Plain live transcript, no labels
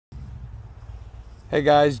Hey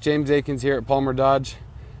guys, James Akins here at Palmer Dodge,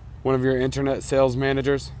 one of your internet sales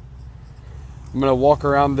managers. I'm going to walk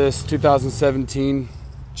around this 2017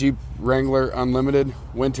 Jeep Wrangler Unlimited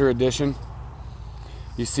Winter Edition.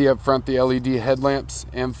 You see up front the LED headlamps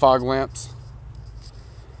and fog lamps.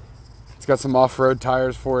 It's got some off-road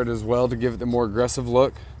tires for it as well to give it the more aggressive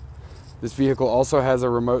look. This vehicle also has a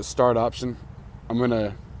remote start option. I'm going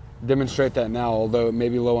to demonstrate that now, although it may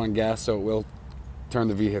be low on gas, so it will turn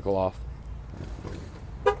the vehicle off.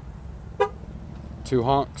 2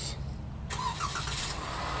 honks.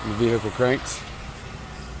 The vehicle cranks.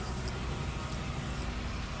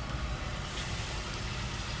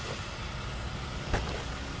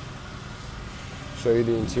 Show you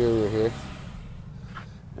the interior here.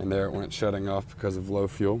 And there it went shutting off because of low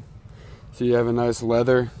fuel. So you have a nice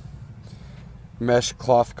leather mesh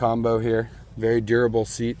cloth combo here. Very durable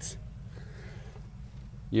seats.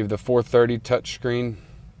 You have the 430 touchscreen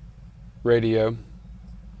radio,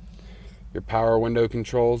 your power window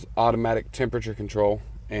controls, automatic temperature control,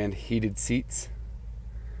 and heated seats.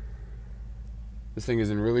 This thing is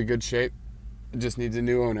in really good shape. It just needs a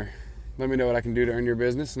new owner. Let me know what I can do to earn your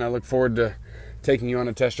business, and I look forward to taking you on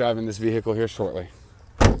a test drive in this vehicle here shortly.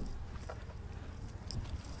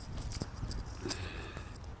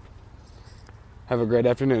 Have a great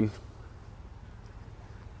afternoon.